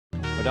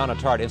For Donna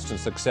Tartt, instant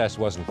success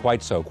wasn't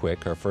quite so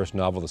quick. Her first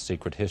novel, The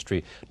Secret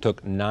History,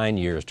 took 9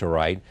 years to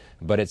write,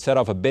 but it set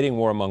off a bidding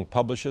war among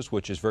publishers,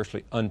 which is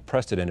virtually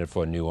unprecedented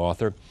for a new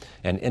author.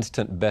 An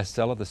instant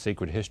bestseller, The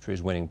Secret History,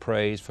 is winning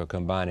praise for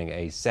combining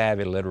a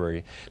savvy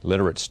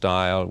literate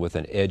style with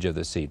an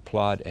edge-of-the-seat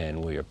plot,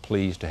 and we are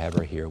pleased to have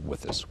her here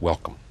with us.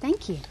 Welcome.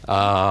 Thank you.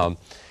 How'd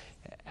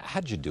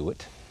you do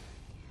it?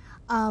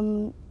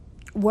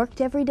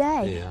 Worked every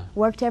day. Yeah.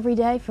 Worked every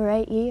day for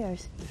 8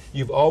 years.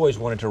 You've always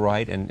wanted to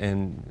write,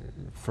 and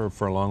for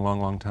a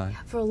long time?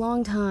 For a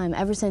long time,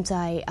 ever since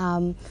I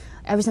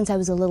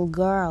was a little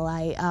girl,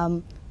 I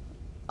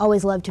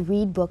always loved to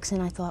read books,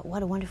 and I thought,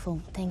 what a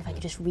wonderful thing if I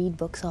could just read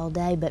books all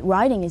day. But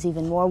writing is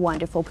even more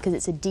wonderful because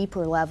it's a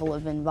deeper level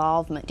of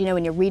involvement. You know,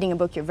 when you're reading a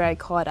book, you're very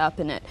caught up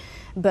in it.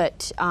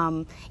 But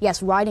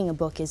yes, writing a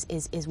book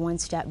is one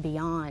step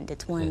beyond.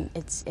 It's one.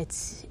 Yeah.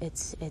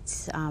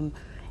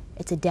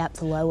 It's a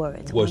depth lower.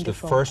 It's Was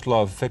wonderful. the first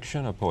love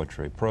fiction or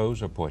poetry,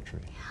 prose or poetry?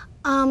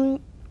 Well,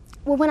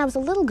 when I was a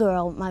little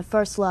girl, my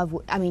first love,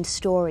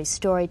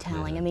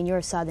 storytelling. Yeah. I mean, you're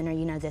a Southerner,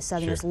 you know this.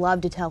 Southerners Sure.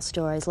 love to tell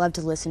stories, love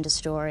to listen to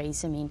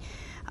stories. I mean,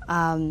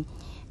 and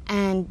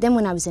then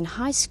when I was in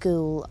high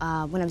school,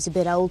 when I was a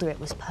bit older, it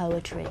was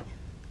poetry.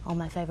 All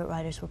my favorite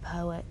writers were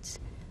poets.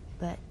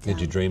 But Did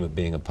you dream of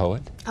being a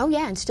poet? Oh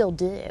yeah, and still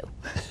do.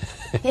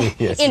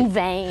 Yes. In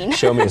vain.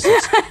 Show me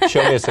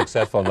a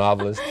successful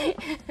novelist,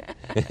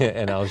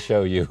 and I'll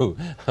show you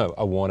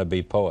a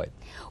wannabe poet.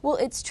 Well,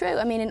 it's true.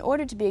 I mean, in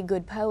order to be a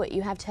good poet,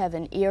 you have to have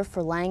an ear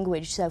for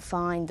language so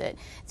fine that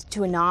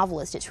to a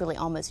novelist it's really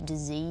almost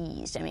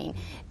diseased. I mean,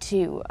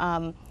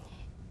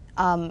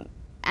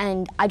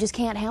 and I just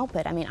can't help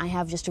it. I mean, I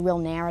have just a real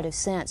narrative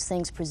sense.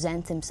 Things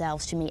present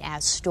themselves to me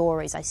as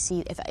stories. I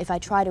see, if I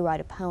try to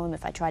write a poem,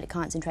 if I try to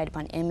concentrate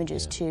upon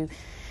images too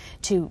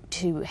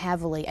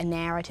heavily, a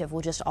narrative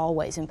will just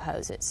always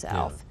impose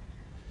itself. Yeah.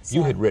 So.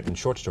 You had written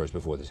short stories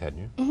before this, hadn't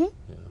you? Mm-hmm.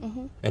 Yeah.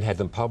 Mm-hmm. And had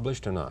them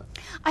published or not?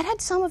 I'd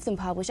had some of them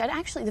published.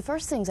 The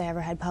first things I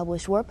ever had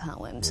published were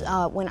poems.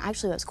 Yeah. When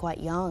actually I was quite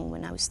young,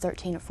 when I was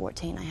 13 or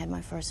 14, I had my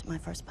first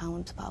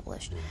poems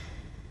published. Yeah.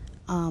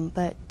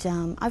 But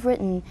I've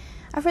written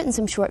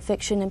some short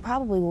fiction and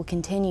probably will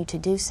continue to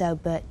do so.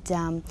 But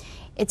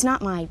it's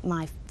not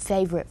my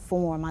favorite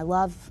form. I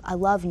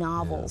love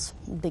novels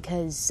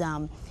because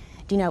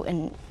you know,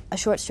 in a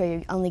short story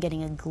you're only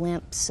getting a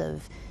glimpse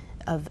of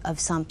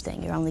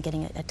something. You're only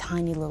getting a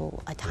tiny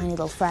little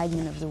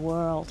fragment of the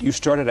world. You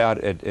started out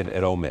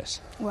at Ole Miss.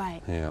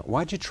 Right. Yeah.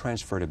 Why'd you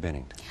transfer to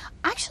Bennington?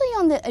 Actually,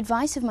 on the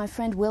advice of my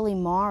friend Willie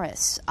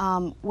Morris,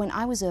 when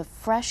I was a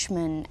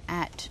freshman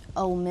at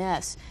Ole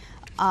Miss,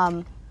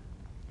 I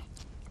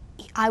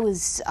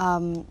was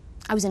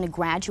in a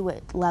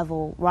graduate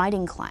level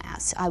writing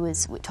class. I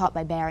was taught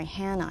by Barry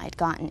Hannah. I had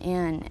gotten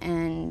in,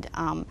 and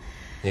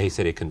yeah, he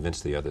said he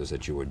convinced the others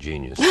that you were a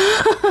genius.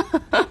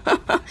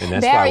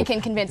 Barry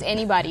can convince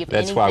anybody of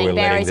anything. That's why we're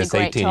letting Barry's this a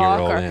great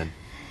 18-year-old talker.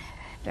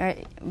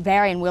 in.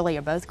 Barry and Willie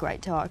are both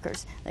great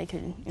talkers. They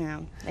could, you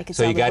know, they could.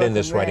 So you got in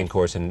this writing read.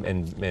 course, and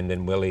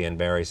then Willie and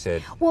Barry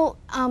said. Well,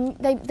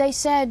 they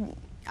said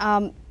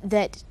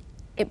that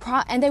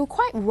and they were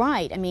quite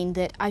right. I mean,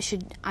 that I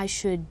should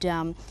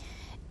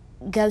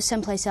go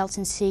someplace else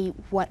and see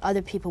what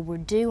other people were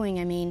doing.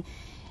 I mean,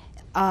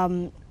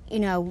 you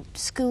know,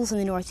 schools in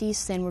the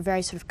Northeast then were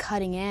very sort of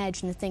cutting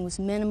edge, and the thing was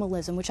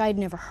minimalism, which I had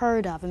never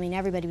heard of. I mean,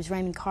 everybody was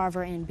Raymond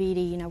Carver and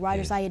Beatty, you know,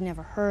 writers I had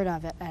never heard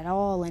of it at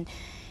all. And,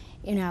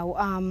 you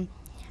know,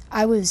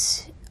 I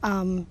was,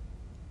 you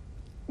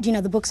know,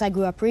 the books I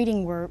grew up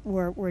reading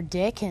were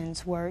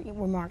Dickens, were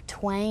Mark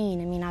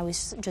Twain. I mean, I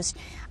was just,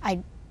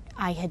 I'd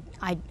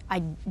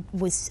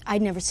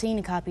never seen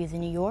a copy of The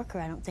New Yorker,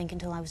 I don't think,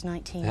 until I was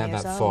 19 years old. How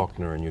about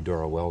Faulkner and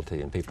Eudora Welty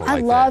and people like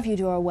that? I love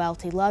Eudora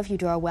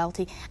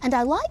Welty, and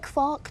I like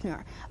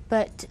Faulkner,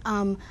 but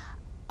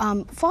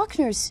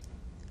Faulkner's,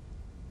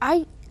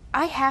 I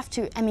have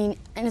to, I mean,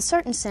 in a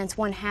certain sense,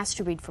 one has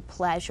to read for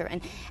pleasure,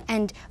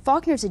 and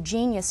Faulkner's a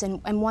genius,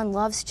 and one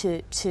loves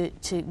to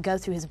go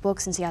through his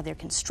books and see how they're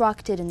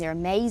constructed, and they're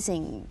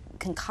amazing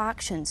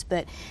concoctions,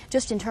 but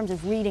just in terms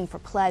of reading for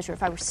pleasure,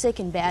 if I were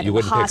sick in bed in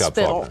the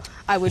hospital,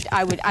 I would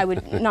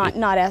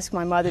not ask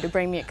my mother to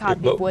bring me a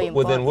copy of William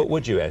Faulkner. Then what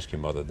would you ask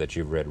your mother that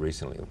you've read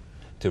recently,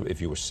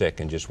 if you were sick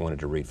and just wanted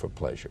to read for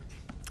pleasure?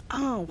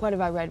 Oh, what have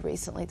I read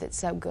recently that's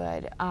so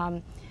good? I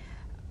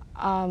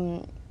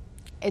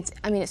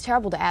mean, it's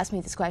terrible to ask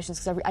me these questions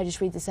because I just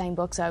read the same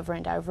books over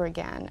and over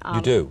again.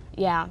 You do?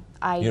 Yeah.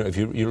 You know, if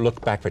you look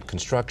back at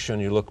construction,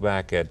 you look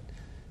back at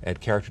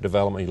character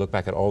development, you look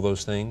back at all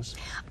those things?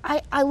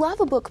 I love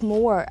a book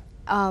more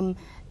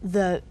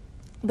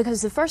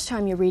because the first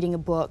time you're reading a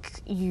book,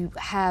 you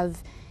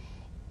have,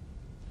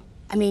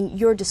 I mean,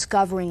 you're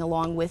discovering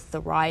along with the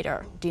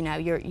writer. Do you know? I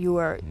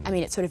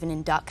mean, it's sort of an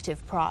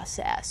inductive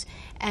process,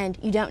 and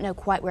you don't know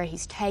quite where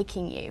he's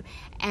taking you,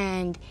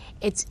 and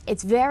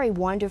it's very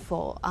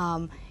wonderful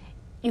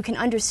you can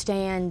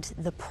understand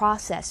the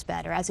process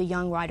better as a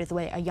young writer. The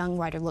way a young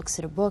writer looks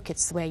at a book,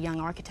 it's the way a young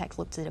architect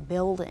looks at a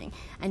building,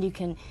 and you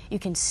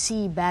can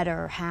see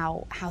better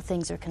how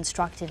things are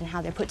constructed and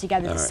how they're put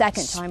together the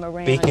second time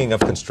around. Speaking of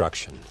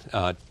construction,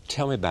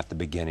 tell me about the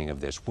beginning of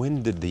this.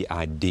 When did the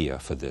idea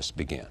for this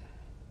begin?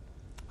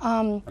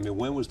 I mean,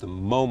 when was the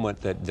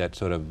moment that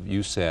sort of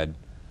you said,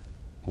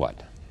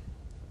 what?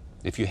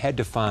 If you had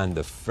to find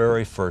the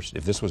very first,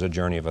 if this was a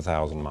journey of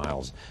 1,000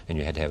 miles and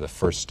you had to have the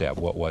first step,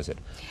 what was it?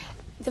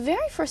 The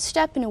very first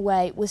step, in a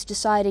way, was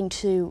deciding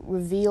to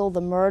reveal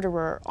the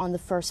murderer on the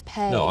first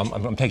page. No,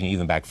 I'm taking it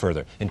even back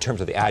further. In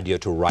terms of the idea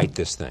to write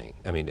this thing,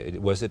 I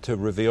mean, was it to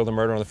reveal the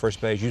murder on the first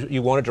page?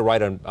 You wanted to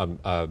write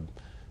a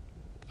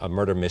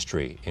murder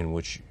mystery in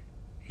which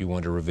you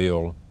wanted to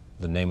reveal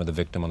the name of the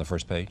victim on the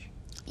first page?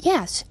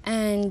 Yes,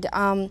 and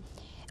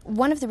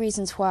one of the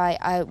reasons why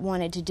I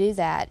wanted to do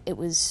that, it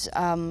was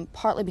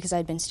partly because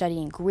I'd been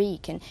studying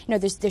Greek, and you know,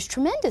 there's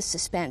tremendous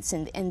suspense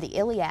in the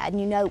Iliad, and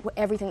you know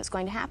everything that's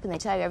going to happen. They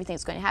tell you everything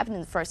that's going to happen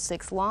in the first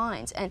 6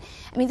 lines, and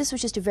I mean, this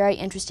was just a very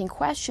interesting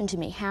question to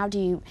me. How do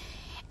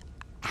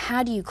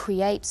you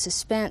create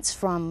suspense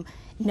from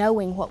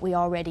knowing what we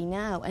already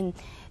know? And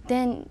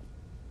then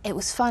it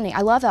was funny.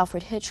 I love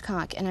Alfred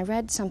Hitchcock, and I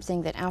read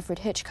something that Alfred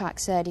Hitchcock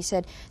said. He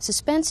said,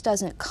 suspense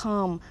doesn't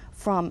come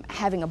from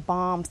having a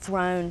bomb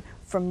thrown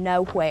from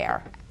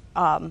nowhere,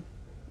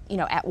 you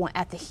know,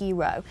 at the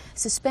hero.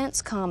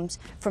 Suspense comes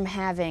from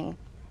having,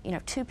 you know,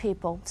 2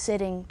 people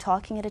sitting,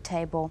 talking at a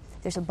table.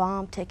 There's a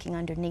bomb ticking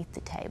underneath the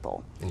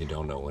table. And you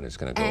don't know when it's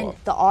going to go and off.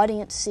 And the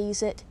audience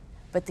sees it,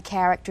 but the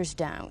characters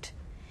don't.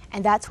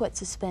 And that's what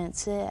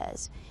suspense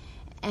is.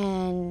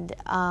 And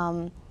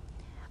I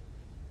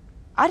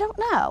don't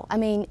know. I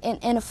mean,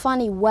 in a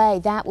funny way,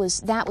 that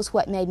was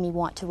what made me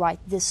want to write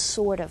this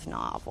sort of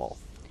novel,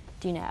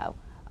 do you know?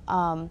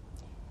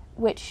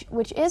 Which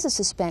is a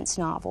suspense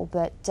novel,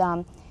 but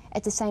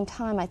at the same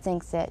time, I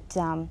think that,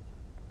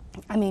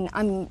 I mean,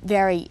 I'm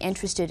very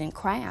interested in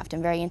craft.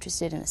 I'm very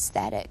interested in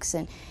aesthetics,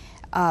 and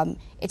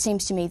it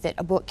seems to me that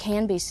a book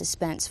can be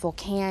suspenseful,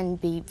 can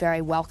be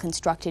very well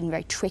constructed and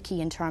very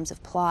tricky in terms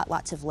of plot,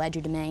 lots of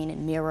legerdemain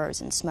and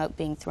mirrors and smoke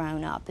being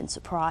thrown up and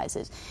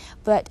surprises,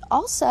 but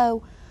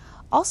also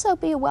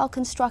be a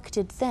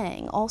well-constructed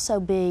thing, also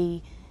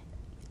be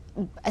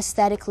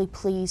aesthetically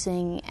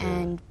pleasing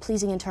and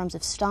pleasing in terms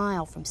of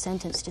style from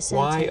sentence to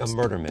sentence. Why a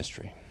murder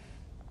mystery?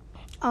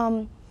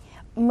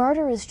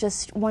 Murder is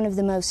just one of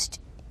the most,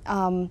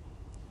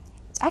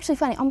 it's actually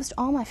funny, almost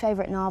all my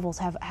favorite novels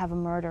have a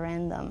murder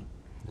in them.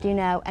 Do you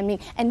know? I mean,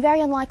 and very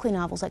unlikely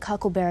novels like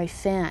Huckleberry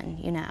Finn,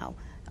 you know.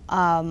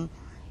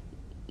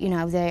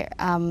 They're,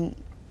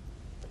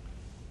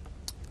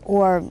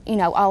 or, you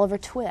know, Oliver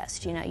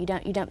Twist, you know, you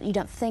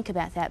don't think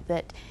about that,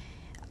 but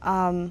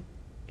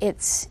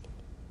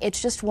it's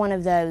just one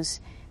of those,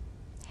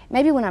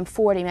 maybe when I'm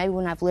 40, maybe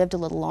when I've lived a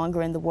little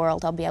longer in the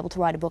world, I'll be able to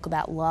write a book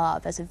about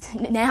love. As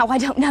of now, I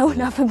don't know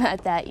enough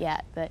about that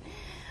yet, but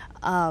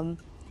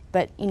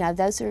you know,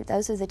 those are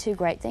the 2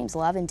 great themes,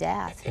 love and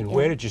death. And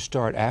where did you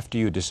start after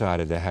you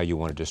decided that how you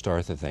wanted to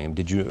start the thing?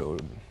 Did you,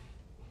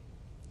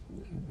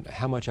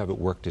 how much of it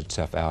worked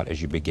itself out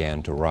as you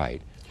began to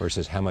write,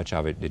 versus how much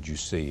of it did you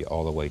see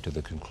all the way to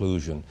the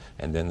conclusion,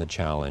 and then the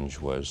challenge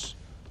was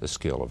the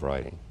skill of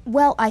writing?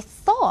 Well, I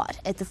thought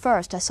at the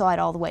first I saw it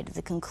all the way to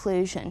the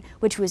conclusion,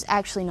 which was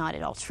actually not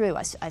at all true.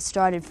 I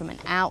started from an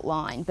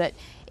outline, but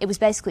it was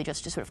basically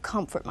just to sort of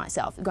comfort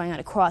myself, going on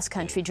a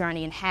cross-country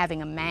journey and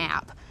having a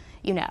map,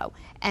 you know.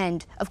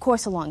 And of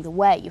course, along the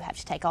way, you have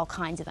to take all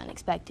kinds of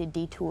unexpected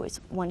detours.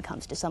 One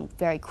comes to some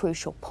very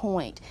crucial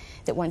point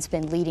that one's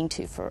been leading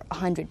to for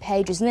 100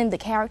 pages, and then the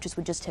characters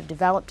would just have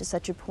developed to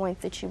such a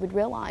point that you would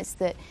realize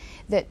that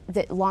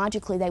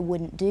logically they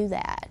wouldn't do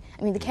that.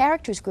 I mean, the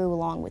characters grew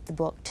along with the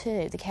book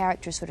too. The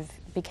characters sort of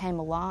became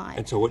alive.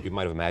 And so what you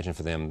might have imagined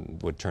for them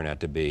would turn out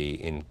to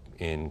be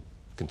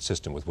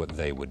consistent with what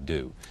they would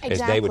do. Exactly.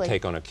 As they would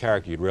take on a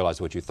character, you'd realize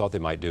what you thought they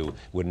might do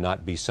would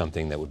not be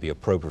something that would be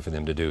appropriate for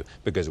them to do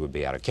because it would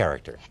be out of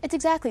character. It's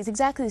exactly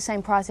the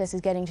same process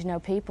as getting to know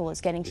people,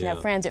 as getting to know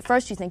friends. At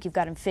first you think you've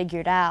got them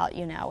figured out,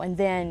 you know, and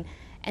then,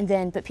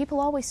 but people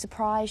always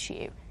surprise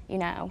you, you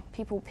know.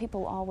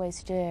 People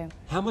always do.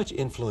 How much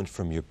influence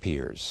from your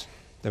peers?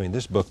 I mean,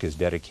 this book is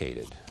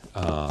dedicated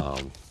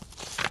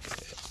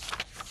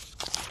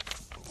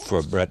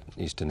for Bret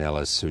Easton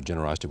Ellis, whose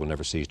generosity will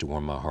never cease to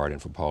warm my heart,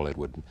 and for Paul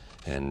Edward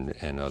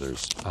and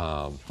others.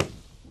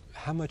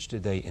 How much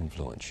did they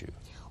influence you?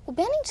 Well,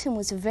 Bennington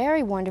was a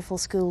very wonderful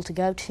school to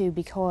go to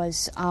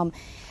because I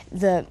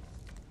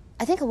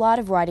think a lot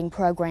of writing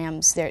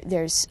programs,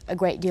 there's a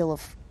great deal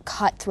of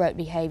cutthroat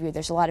behavior,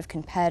 there's a lot of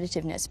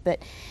competitiveness,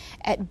 but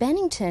at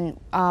Bennington,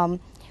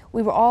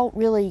 we were all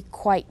really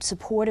quite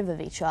supportive of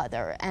each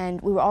other,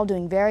 and we were all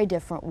doing very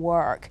different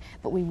work,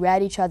 but we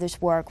read each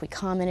other's work, we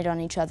commented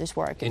on each other's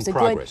work. It was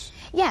progress.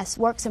 Yes,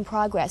 works in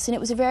progress, and it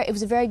was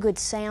a very good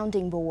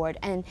sounding board,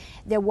 and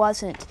there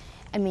wasn't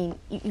I mean,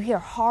 you hear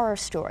horror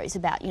stories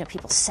about, you know,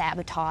 people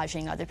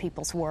sabotaging other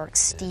people's work,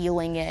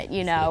 stealing it,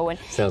 you know. And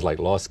sounds like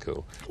law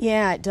school.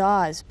 yeah, it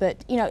does.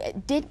 But, you know,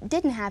 it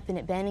didn't happen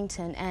at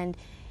Bennington, and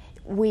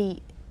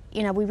we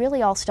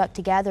really all stuck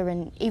together,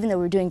 and even though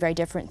we were doing very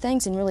different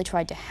things, and really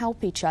tried to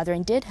help each other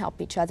and did help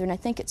each other. And I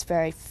think it's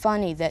very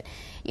funny that,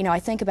 you know, I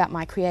think about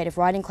my creative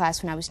writing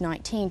class when I was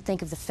 19,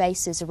 think of the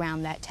faces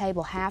around that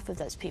table. Half of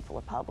those people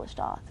are published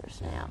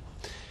authors now.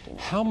 You know.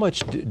 How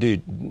much to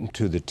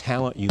the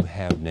talent you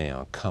have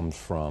now comes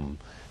from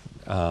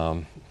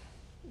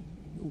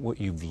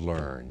what you've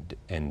learned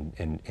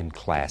in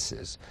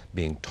classes,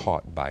 being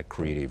taught by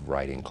creative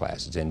writing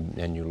classes,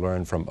 and you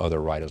learn from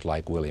other writers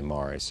like Willie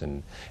Morris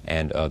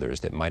and others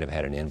that might have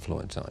had an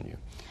influence on you?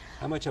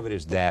 How much of it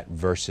is that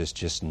versus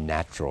just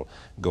natural,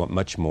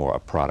 much more a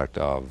product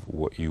of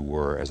what you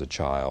were as a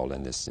child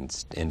and this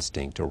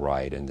instinct to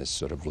write and this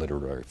sort of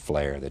literary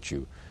flair that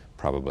you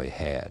probably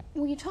had?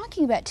 Well, you're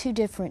talking about two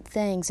different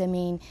things. I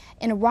mean,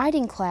 in a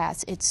writing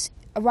class,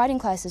 a writing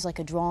class is like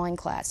a drawing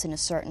class in a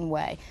certain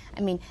way.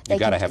 I mean, you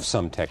got to have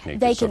some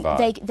technique to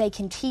survive. They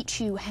can teach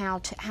you how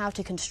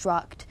to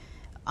construct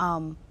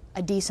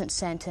a decent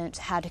sentence,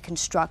 how to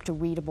construct a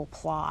readable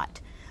plot.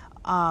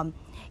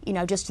 You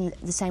know, just in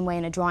the same way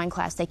in a drawing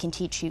class, they can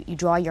teach you. You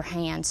draw your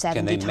hand 70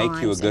 times. Can they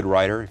make you a good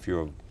writer if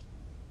you're?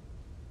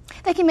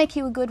 They can make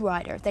you a good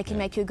writer. They can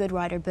make you a good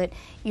writer, but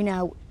you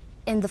know,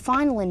 in the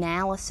final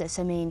analysis,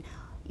 I mean,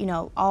 you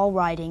know, all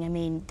writing, I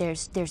mean,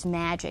 there's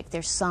magic,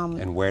 there's some...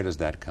 And where does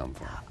that come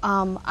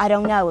from? I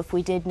don't know. If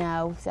we did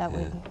know, that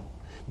would...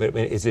 But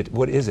I mean,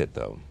 what is it,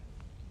 though,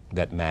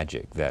 that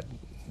magic, I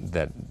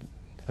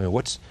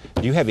mean,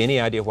 do you have any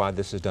idea why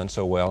this has done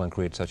so well and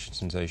created such a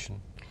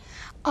sensation?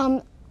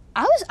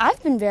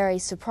 I've been very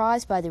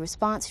surprised by the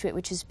response to it,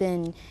 which has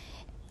been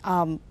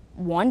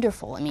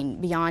wonderful. I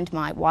mean, beyond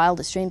my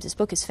wildest dreams. This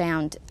book has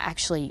found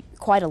actually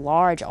quite a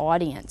large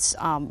audience.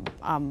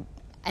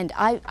 And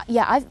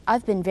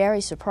I've been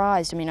very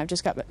surprised. I mean, I've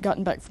just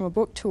gotten back from a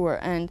book tour,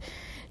 and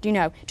you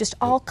know, just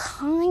all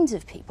kinds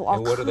of people, all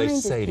kinds of people. And what do they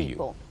say to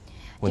you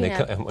when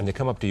they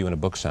come up to you in a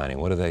book signing?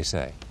 What do they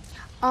say?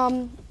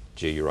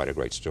 Gee, you write a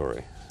great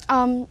story.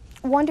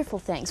 Wonderful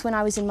things. When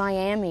I was in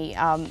Miami,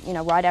 you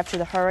know, right after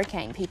the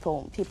hurricane,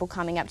 people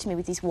coming up to me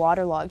with these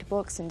waterlogged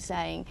books and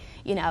saying,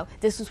 you know,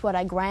 this is what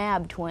I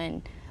grabbed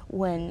when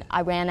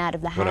I ran out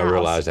of the house. When I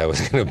realized I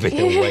was going to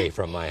be away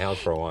from my house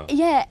for a while.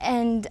 Yeah,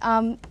 and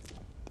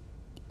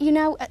you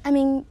know, I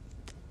mean,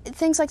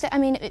 things like that. I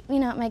mean, you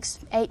know, it makes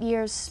 8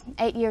 years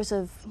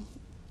of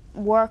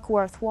work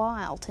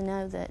worthwhile to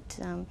know that,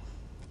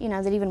 you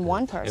know, that even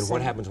one person. And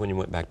what happens when you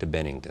went back to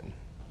Bennington?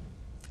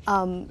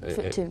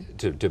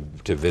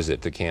 To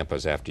visit the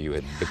campus after you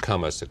had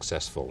become a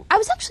successful... I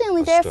was actually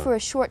only there for a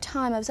short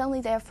time. I was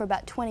only there for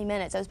about 20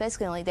 minutes. I was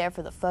basically only there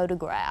for the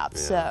photograph,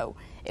 so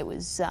it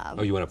was...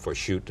 oh, you went up for a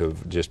shoot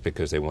just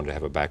because they wanted to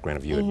have a background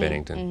of you at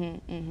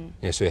Bennington?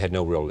 Yeah, so you had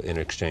no real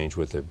interchange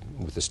with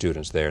the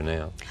students there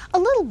now? A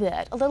little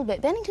bit.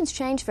 Bennington's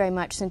changed very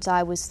much since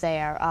I was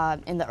there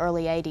in the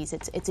early 80s.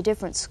 It's a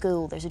different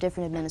school. There's a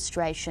different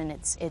administration.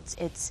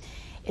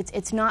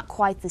 It's not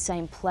quite the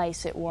same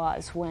place it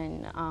was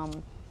when,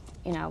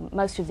 you know,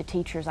 most of the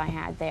teachers I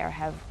had there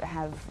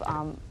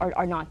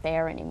are not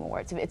there anymore.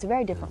 It's a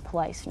very different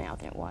place now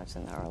than it was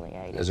in the early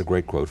 80s. There's a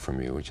great quote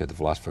from you, which the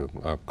philosopher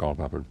Karl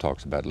Popper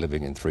talks about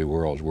living in three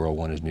worlds. World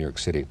one is New York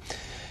City,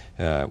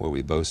 where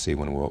we both see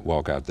when we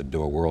walk out the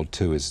door. World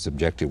two is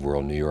subjective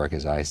world, New York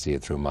as I see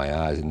it through my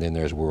eyes. And then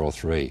there's world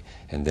three,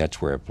 and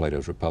that's where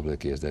Plato's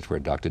Republic is. That's where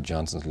Dr.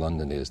 Johnson's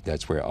London is.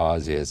 That's where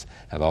Oz is.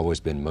 I've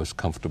always been most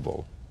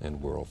comfortable in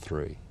world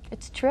three.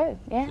 It's true,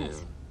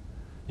 yes.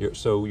 Yeah.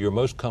 So you're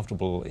most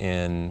comfortable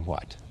in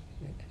what?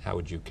 How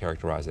would you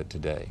characterize it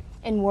today?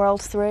 In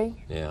world three?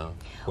 Yeah.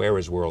 Where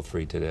is world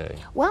three today?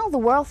 Well, the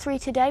world three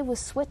today was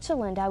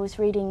Switzerland. I was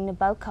reading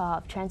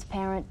Nabokov,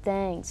 Transparent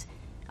Things.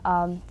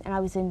 And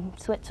I was in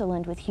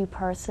Switzerland with Hugh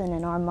Person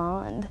and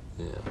Armand.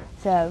 Yeah.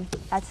 So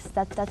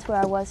that's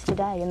where I was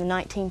today in the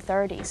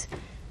 1930s.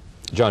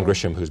 John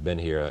Grisham, who's been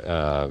here,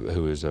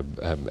 who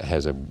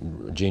has a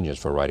genius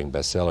for writing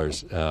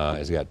bestsellers,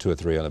 has got 2 or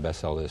 3 on the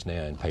bestseller list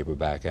now in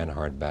paperback and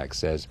hardback,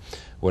 says,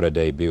 "What a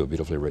debut, a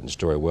beautifully written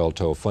story, well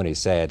told, funny,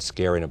 sad,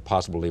 scary, and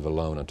impossible to leave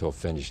alone until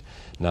finished.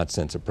 Not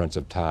since A Prince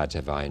of Tides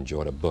have I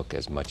enjoyed a book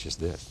as much as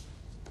this."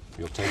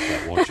 You'll take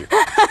that, won't you?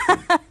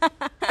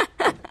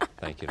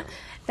 Thank you.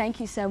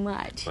 Thank you so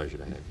much. Pleasure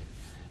to have you.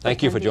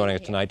 Thank you for joining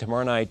us tonight.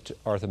 Tomorrow night,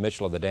 Arthur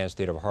Mitchell of the Dance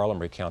Theater of Harlem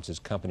recounts his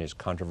company's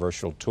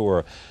controversial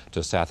tour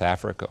to South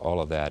Africa,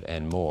 all of that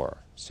and more.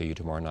 See you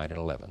tomorrow night at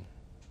 11.